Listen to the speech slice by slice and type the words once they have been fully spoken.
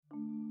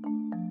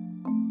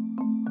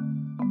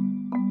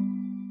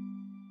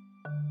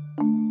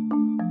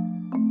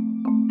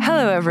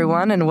Hello,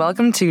 everyone, and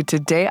welcome to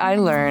Today I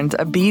Learned,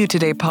 a BU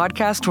Today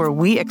podcast where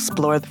we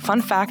explore the fun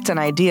facts and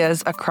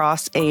ideas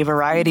across a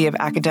variety of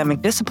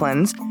academic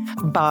disciplines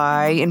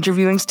by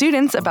interviewing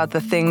students about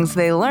the things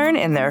they learn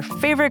in their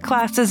favorite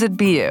classes at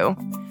BU.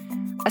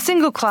 A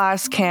single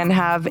class can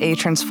have a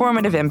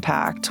transformative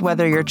impact,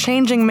 whether you're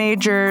changing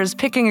majors,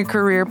 picking a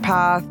career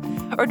path,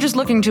 or just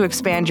looking to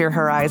expand your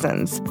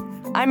horizons.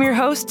 I'm your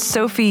host,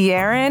 Sophie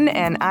Yaron,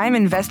 and I'm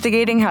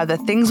investigating how the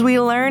things we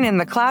learn in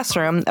the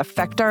classroom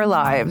affect our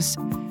lives.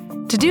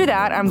 To do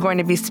that, I'm going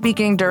to be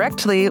speaking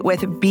directly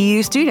with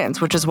BU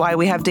students, which is why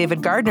we have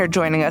David Gardner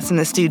joining us in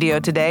the studio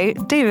today.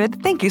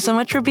 David, thank you so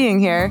much for being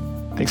here.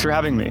 Thanks for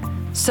having me.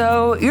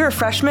 So you're a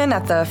freshman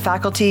at the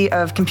Faculty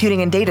of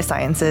Computing and Data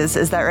Sciences,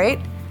 is that right?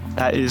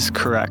 That is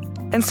correct.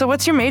 And so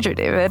what's your major,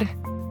 David?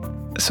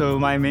 So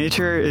my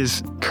major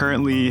is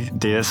currently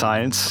data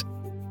science.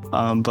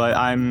 But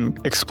I'm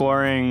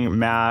exploring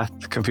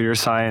math, computer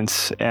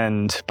science,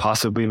 and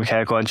possibly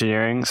mechanical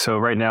engineering. So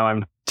right now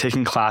I'm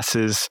taking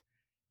classes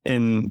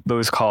in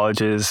those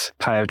colleges,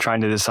 kind of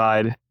trying to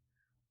decide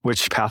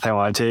which path I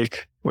want to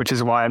take, which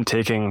is why I'm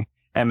taking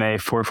MA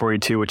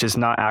 442, which is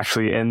not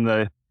actually in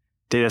the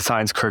data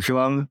science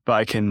curriculum, but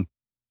I can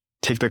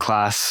take the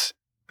class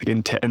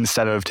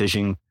instead of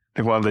taking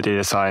one of the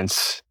data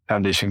science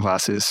foundation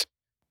classes.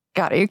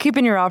 Got it. You're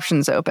keeping your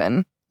options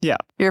open. Yeah.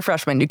 You're a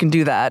freshman. You can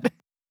do that.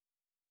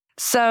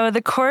 So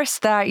the course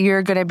that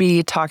you're going to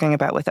be talking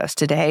about with us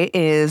today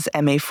is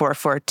MA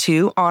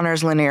 442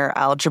 Honors Linear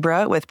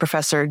Algebra with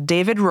Professor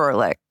David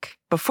Rorlick.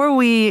 Before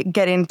we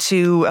get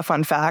into a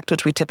fun fact,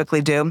 which we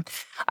typically do,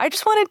 I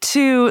just wanted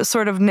to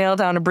sort of nail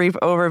down a brief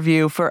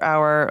overview for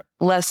our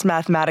less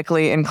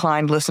mathematically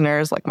inclined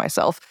listeners like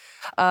myself.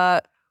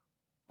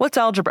 What's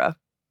algebra?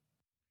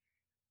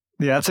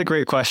 Yeah, that's a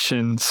great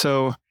question.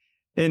 So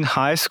in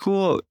high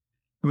school,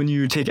 when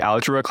you take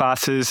algebra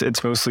classes,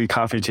 it's mostly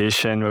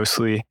computation,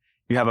 mostly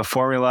you have a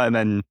formula and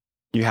then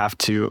you have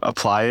to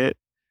apply it.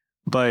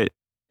 But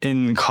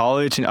in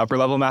college and upper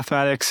level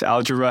mathematics,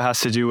 algebra has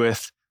to do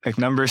with like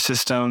number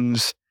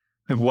systems,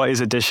 like what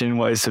is addition,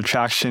 what is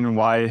subtraction,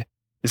 why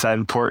is that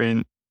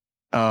important?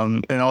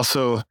 And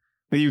also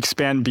you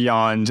expand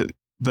beyond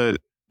the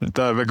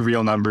like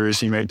real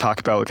numbers. You may talk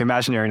about like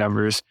imaginary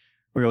numbers.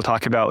 We'll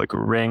talk about like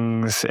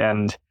rings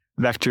and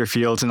vector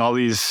fields and all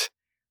these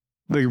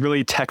like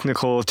really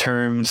technical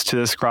terms to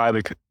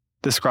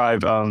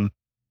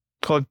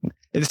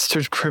it's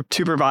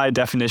to provide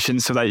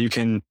definitions so that you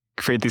can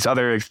create these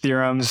other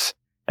theorems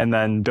and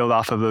then build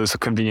off of those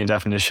convenient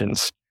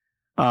definitions.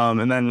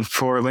 And then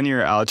for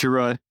linear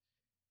algebra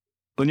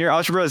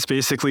is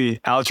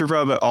basically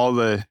algebra, but all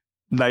the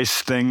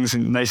nice things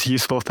and nice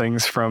useful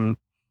things from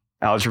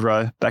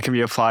algebra that can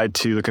be applied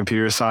to the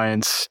computer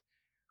science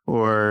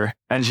or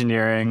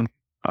engineering.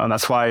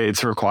 That's why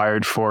it's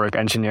required for like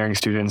engineering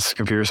students,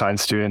 computer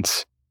science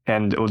students,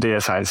 and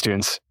data science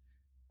students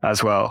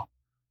as well.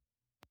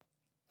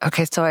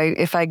 Okay, so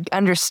if I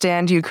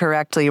understand you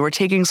correctly, we're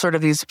taking sort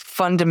of these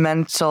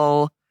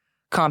fundamental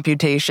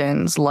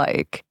computations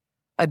like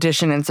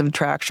addition and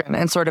subtraction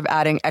and sort of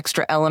adding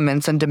extra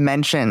elements and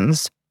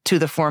dimensions to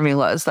the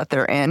formulas that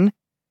they're in.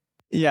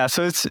 Yeah,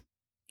 so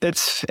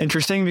it's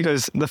interesting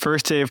because the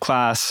first day of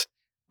class,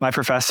 my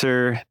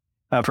professor,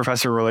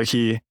 Professor Rorlick,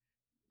 he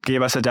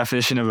gave us a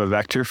definition of a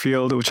vector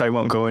field, which I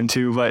won't go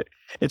into, but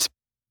it's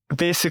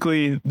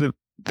basically the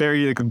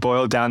very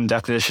boiled down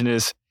definition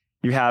is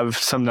you have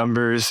some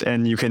numbers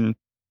and you can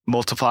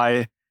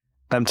multiply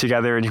them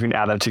together and you can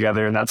add them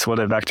together. And that's what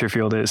a vector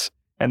field is.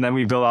 And then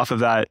we build off of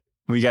that.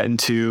 We get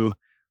into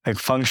like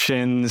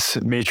functions,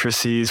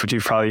 matrices, which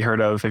you've probably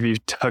heard of if you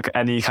took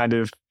any kind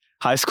of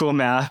high school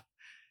math.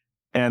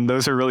 And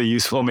those are really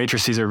useful.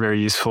 Matrices are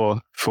very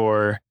useful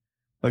for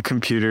like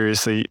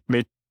computers. A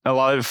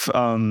lot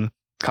of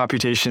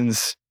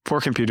computations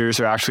for computers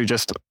are actually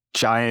just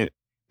giant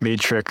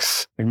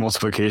matrix like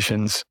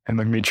multiplications and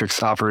like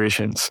matrix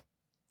operations.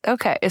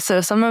 Okay,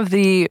 so some of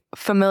the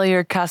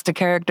familiar cast of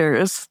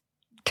characters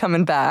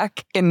coming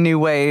back in new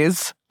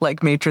ways,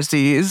 like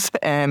matrices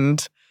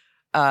and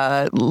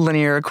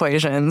linear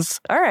equations.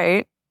 All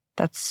right,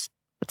 that's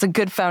a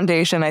good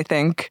foundation, I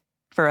think,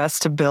 for us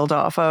to build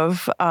off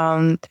of.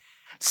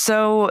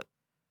 So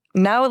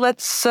now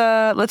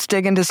let's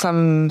dig into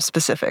some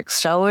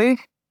specifics, shall we?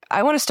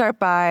 I want to start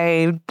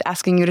by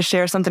asking you to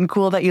share something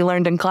cool that you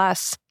learned in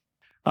class.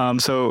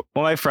 So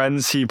one of my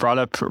friends, he brought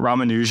up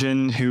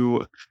Ramanujan,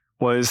 who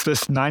was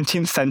this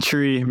 19th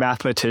century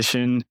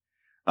mathematician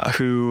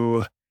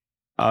who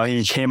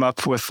he came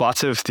up with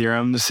lots of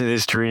theorems in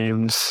his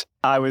dreams.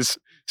 I was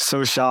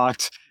so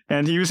shocked.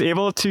 And he was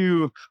able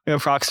to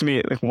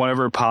approximate like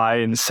 1/pi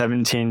in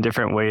 17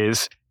 different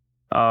ways.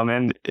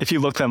 And if you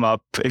look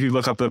up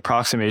the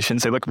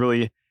approximations, they look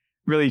really,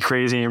 really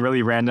crazy and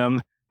really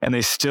random, and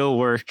they still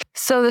work.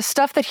 So the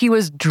stuff that he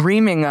was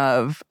dreaming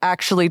of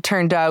actually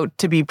turned out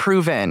to be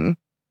proven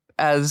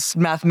as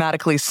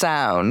mathematically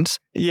sound.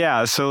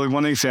 Yeah, so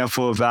one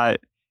example of that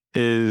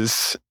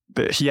is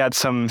that he had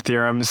some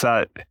theorems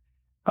that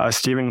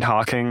Stephen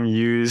Hawking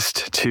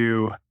used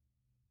to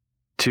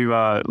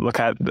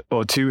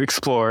to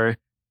explore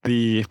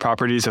the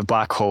properties of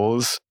black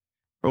holes.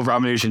 Well,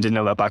 Ramanujan didn't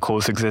know that black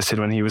holes existed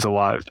when he was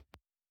alive.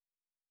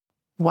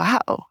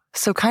 Wow.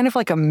 So kind of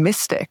like a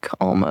mystic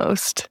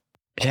almost.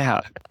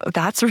 Yeah.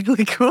 That's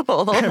really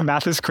cool.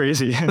 Math is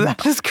crazy.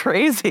 That is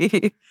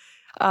crazy.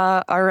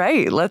 All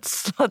right,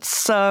 let's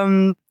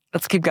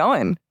keep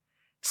going.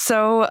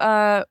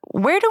 So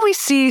where do we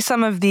see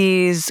some of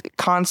these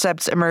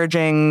concepts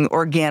emerging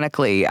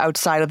organically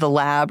outside of the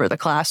lab or the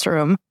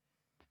classroom?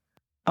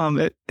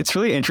 It's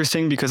really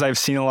interesting because I've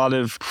seen a lot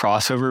of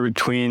crossover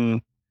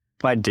between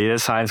my data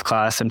science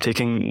class. I'm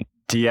taking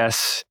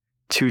DS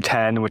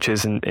 210, which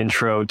is an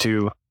intro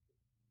to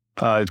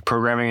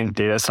programming and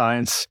data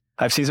science.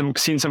 I've seen some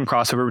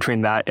crossover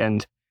between that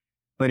and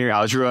linear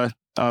algebra.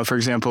 For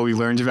example, we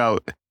learned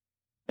about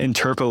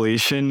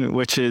interpolation,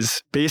 which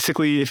is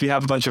basically if you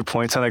have a bunch of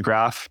points on a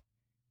graph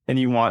and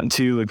you want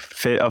to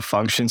fit a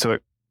function so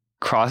it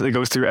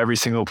goes through every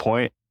single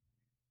point.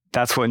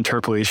 That's what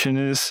interpolation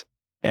is.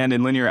 And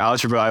in linear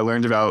algebra, I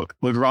learned about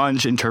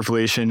Lagrange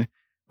interpolation,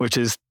 which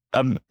is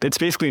it's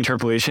basically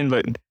interpolation,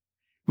 but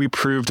we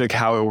proved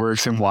how it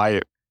works and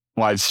why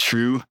it's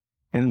true.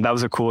 And that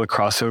was a cool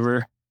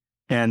crossover.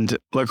 And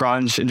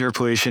Lagrange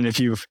interpolation, if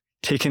you've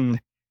taken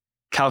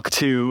Calc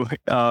 2,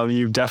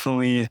 you've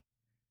definitely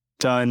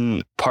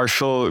done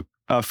partial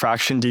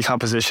fraction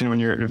decomposition when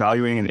you're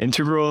evaluating an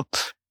integral.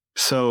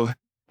 So,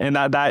 and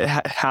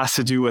that has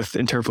to do with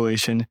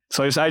interpolation.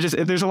 So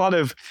there's a lot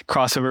of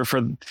crossover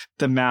for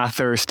the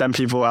math or STEM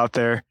people out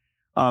there.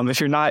 If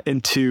you're not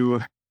into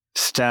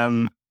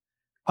STEM,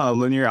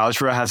 linear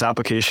algebra has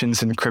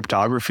applications in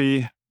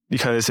cryptography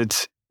because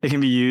it can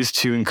be used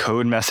to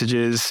encode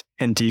messages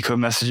and decode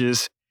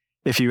messages.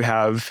 If you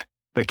have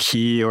the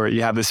key or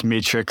you have this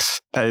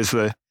matrix that is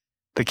the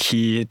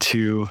key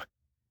to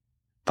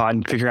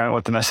figure out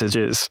what the message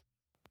is.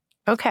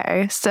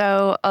 Okay,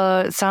 so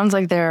it sounds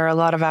like there are a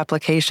lot of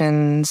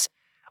applications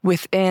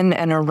within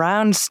and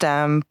around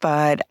STEM,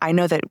 but I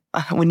know that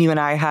when you and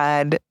I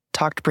had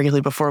talked briefly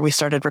before we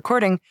started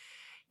recording,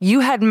 you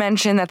had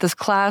mentioned that this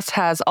class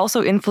has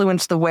also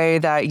influenced the way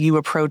that you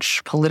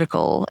approach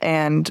political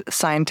and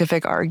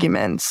scientific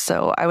arguments.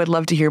 So I would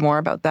love to hear more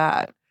about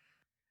that.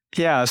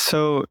 Yeah,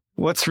 so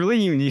what's really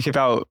unique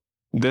about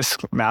this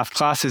math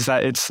class is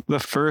that it's the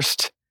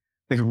first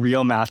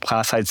real math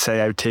class I'd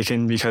say I've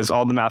taken, because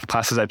all the math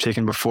classes I've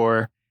taken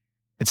before,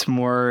 it's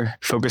more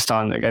focused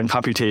on, again,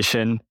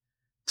 computation.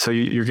 So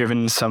you're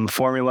given some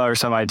formula or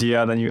some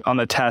idea, then on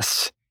the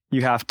test,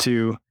 you have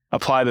to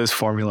apply those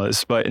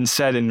formulas. But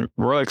instead, in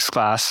Royal's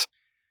class,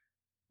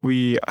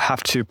 we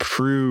have to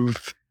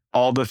prove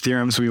all the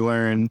theorems we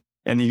learn,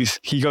 and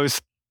he goes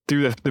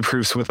through the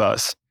proofs with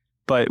us.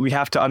 But we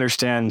have to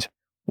understand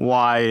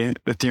why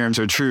the theorems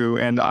are true.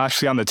 And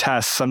actually on the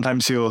test,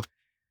 sometimes you'll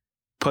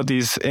put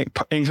these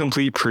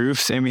incomplete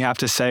proofs and we have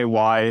to say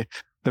why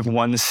the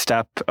one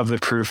step of the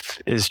proof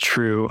is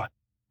true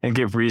and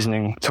give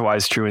reasoning to why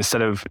it's true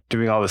instead of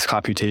doing all this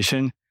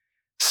computation.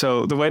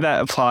 So the way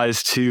that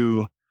applies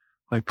to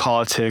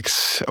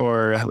politics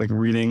or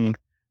reading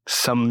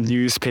some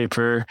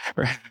newspaper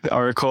or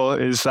article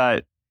is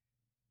that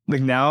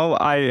now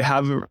I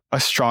have a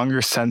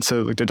stronger sense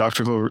of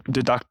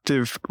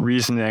deductive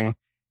reasoning.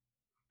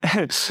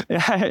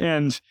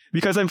 And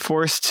because I'm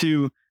forced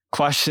to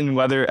question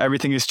whether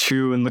everything is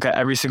true and look at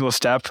every single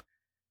step,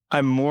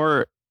 I'm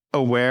more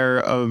aware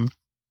of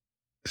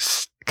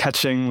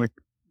catching, I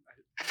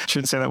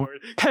shouldn't say that word,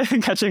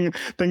 catching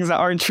things that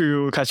aren't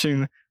true,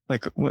 catching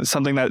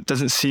something that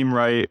doesn't seem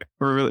right,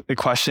 or really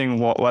questioning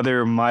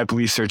whether my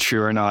beliefs are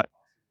true or not.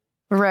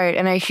 Right.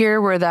 And I hear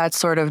where that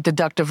sort of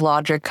deductive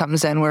logic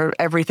comes in, where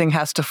everything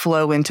has to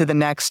flow into the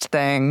next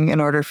thing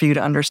in order for you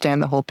to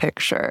understand the whole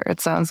picture,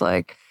 it sounds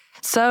like.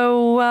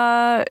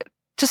 So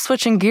just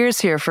switching gears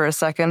here for a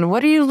second,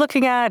 what are you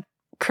looking at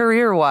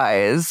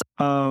career-wise?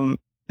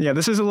 Yeah,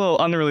 this is a little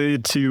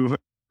unrelated to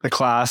the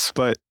class,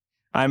 but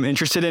I'm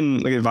interested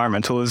in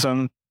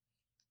environmentalism.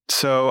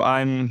 So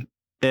I'm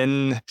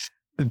in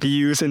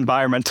BU's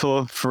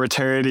environmental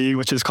fraternity,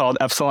 which is called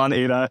Epsilon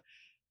Eta.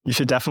 You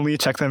should definitely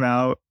check them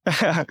out.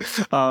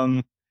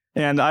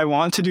 And I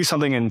want to do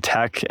something in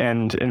tech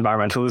and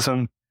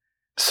environmentalism.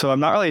 So I'm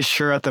not really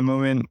sure at the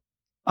moment.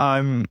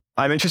 I'm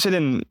interested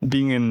in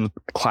being in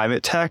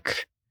climate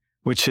tech,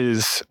 which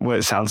is what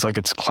it sounds like.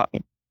 It's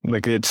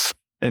it's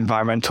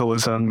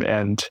environmentalism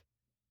and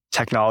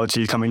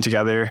technology coming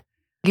together.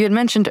 You had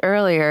mentioned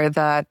earlier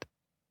that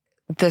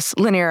this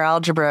linear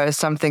algebra is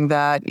something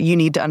that you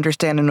need to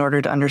understand in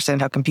order to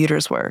understand how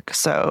computers work.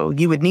 So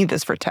you would need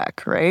this for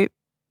tech, right?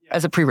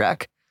 As a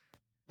prereq.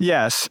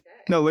 Yes.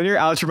 No, linear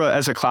algebra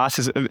as a class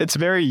it's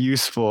very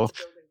useful.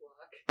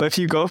 But if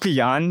you go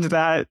beyond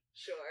that,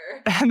 sure,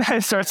 and then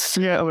it starts to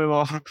get a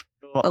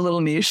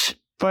little niche.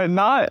 But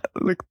not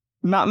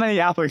many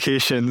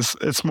applications.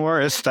 It's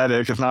more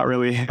aesthetic. It's not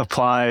really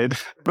applied.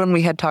 When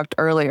we had talked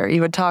earlier,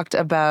 you had talked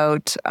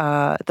about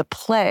the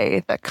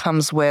play that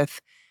comes with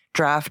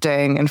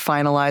drafting and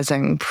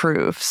finalizing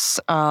proofs.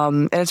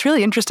 And it's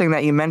really interesting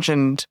that you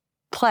mentioned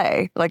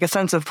play, like a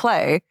sense of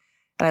play.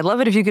 And I'd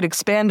love it if you could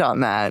expand on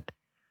that.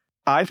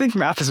 I think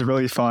math is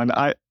really fun.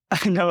 I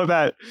know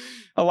that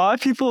a lot of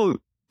people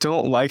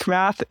don't like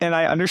math, and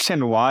I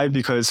understand why,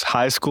 because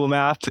high school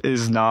math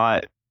is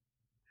not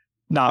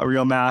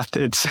real math.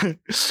 It's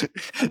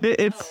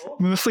it's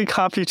mostly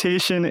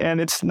computation,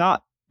 and it's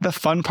not the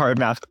fun part of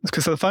math.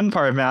 Because the fun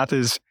part of math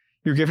is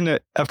you're given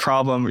a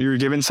problem, you're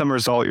given some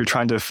result you're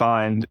trying to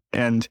find,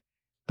 and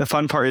the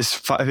fun part is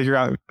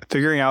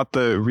figuring out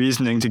the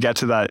reasoning to get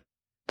to that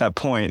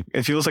point.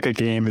 It feels like a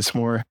game. It's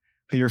more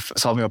you're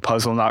solving a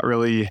puzzle, not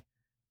really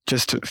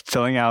just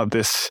filling out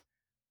this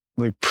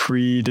like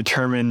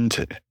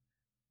predetermined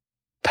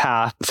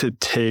path to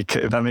take,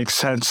 if that makes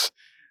sense.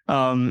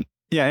 And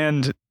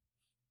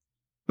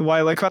what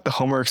I like about the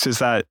homeworks is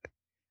that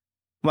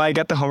when I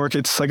get the homework,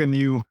 it's like a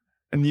new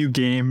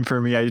game for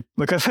me. I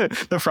look at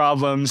the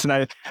problems,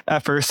 and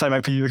at first I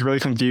might be like really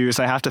confused.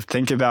 I have to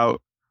think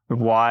about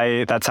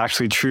why that's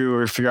actually true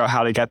or figure out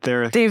how to get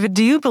there. David,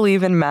 do you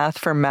believe in math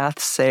for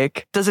math's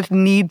sake? Does it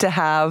need to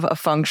have a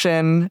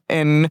function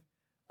in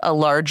a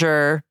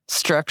larger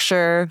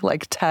structure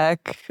like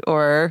tech,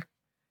 or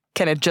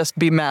can it just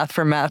be math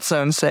for math's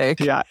own sake?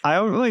 Yeah, I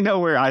don't really know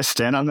where I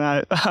stand on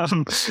that.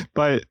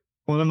 But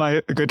one of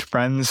my good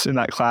friends in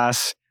that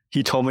class,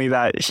 he told me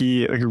that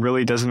he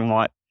really doesn't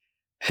want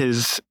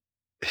his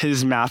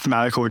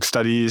mathematical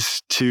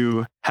studies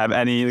to have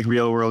any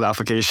real world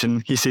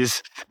application. He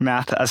sees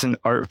math as an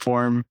art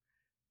form.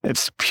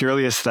 It's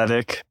purely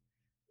aesthetic.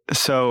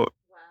 So,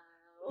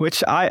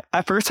 which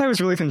at first I was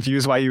really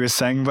confused why he was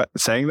saying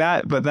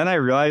that, but then I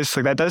realized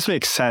that does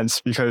make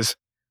sense, because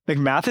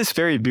math is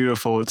very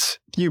beautiful.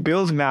 You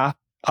build math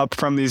up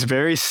from these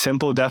very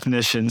simple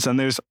definitions, and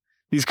there's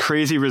these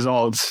crazy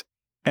results,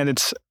 and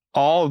it's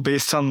all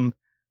based on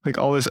it's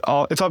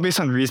all based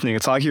on reasoning.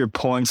 It's not like you're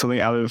pulling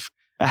something out of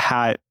a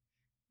hat.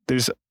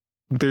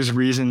 There's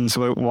reasons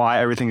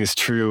why everything is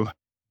true.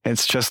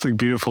 It's just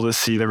beautiful to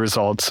see the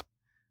results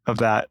of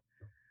that.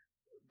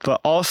 But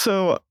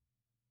also,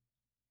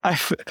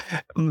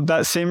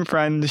 that same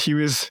friend, he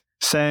was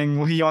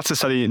saying he wants to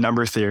study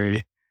number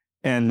theory,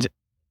 and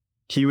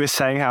he was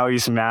saying how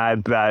he's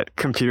mad that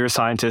computer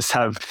scientists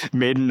have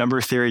made number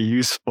theory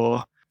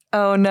useful.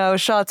 Oh no,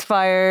 shots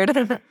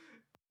fired.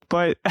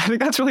 But I think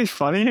that's really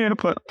funny.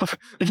 But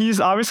he's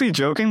obviously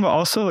joking, but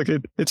also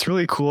it's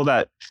really cool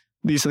that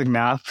these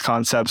math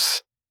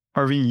concepts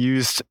are being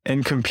used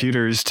in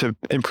computers to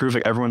improve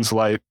everyone's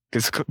life.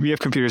 Because we have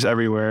computers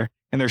everywhere,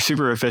 and they're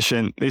super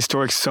efficient. They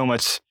store so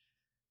much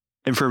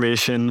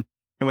information,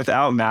 and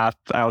without math,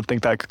 I don't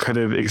think that could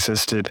have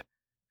existed.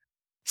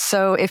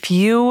 So if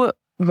you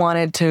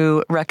wanted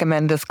to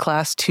recommend this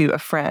class to a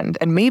friend,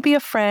 and maybe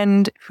a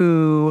friend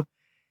who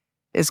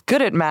is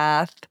good at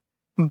math,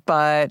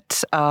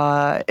 but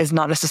is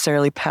not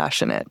necessarily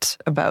passionate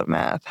about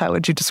math, how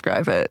would you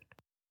describe it?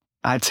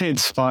 I'd say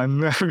it's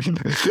fun. I mean,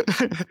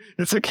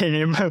 it's a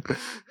game.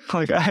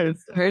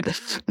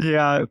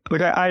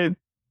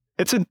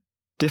 It's a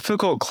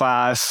difficult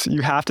class.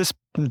 You have to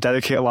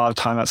dedicate a lot of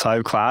time outside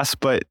of class,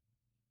 but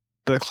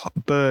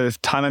the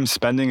time I'm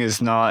spending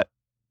is not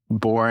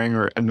boring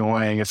or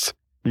annoying. It's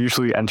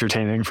usually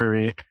entertaining for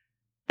me.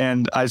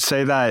 And I'd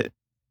say that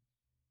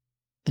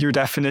your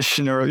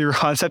definition or your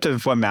concept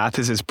of what math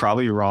is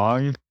probably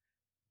wrong.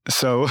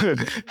 So,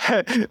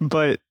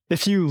 but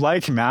if you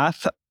like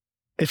math,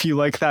 if you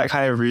like that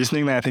kind of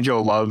reasoning, then I think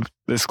you'll love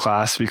this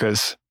class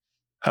because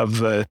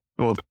of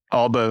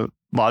all the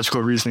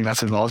logical reasoning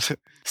that's involved.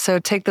 So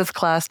take this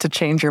class to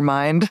change your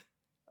mind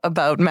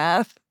about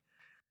math?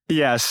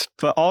 Yes,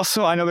 but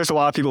also I know there's a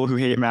lot of people who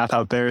hate math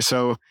out there,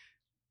 so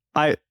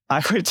I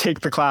would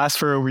take the class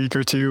for a week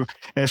or two,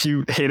 and if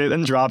you hate it,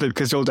 then drop it,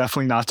 because you'll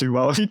definitely not do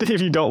well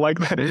if you don't like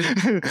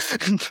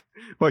that,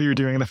 what you're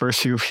doing in the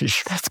first few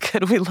weeks. That's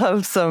good. We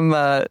love some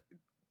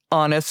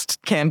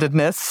honest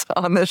candidness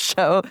on this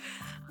show.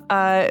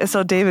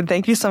 So David,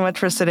 thank you so much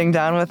for sitting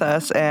down with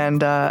us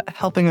and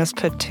helping us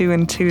put two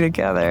and two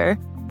together.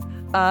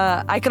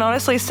 I can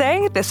honestly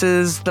say this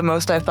is the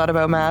most I've thought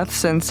about math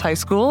since high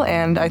school,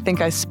 and I think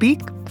I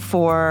speak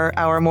for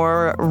our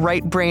more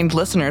right-brained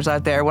listeners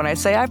out there when I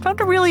say I found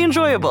it really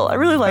enjoyable. I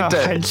really liked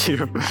it. Thank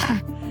you.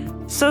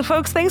 So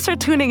folks, thanks for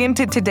tuning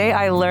into Today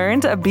I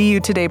Learned, a BU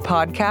Today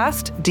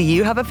podcast. Do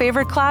you have a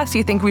favorite class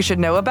you think we should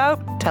know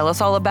about? Tell us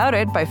all about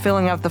it by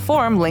filling out the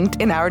form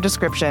linked in our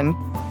description.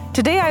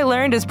 Today I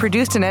Learned is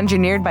produced and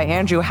engineered by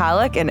Andrew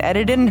Halleck and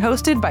edited and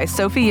hosted by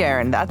Sophie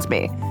Yaren. That's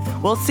me.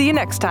 We'll see you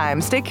next time.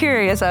 Stay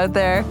curious out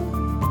there.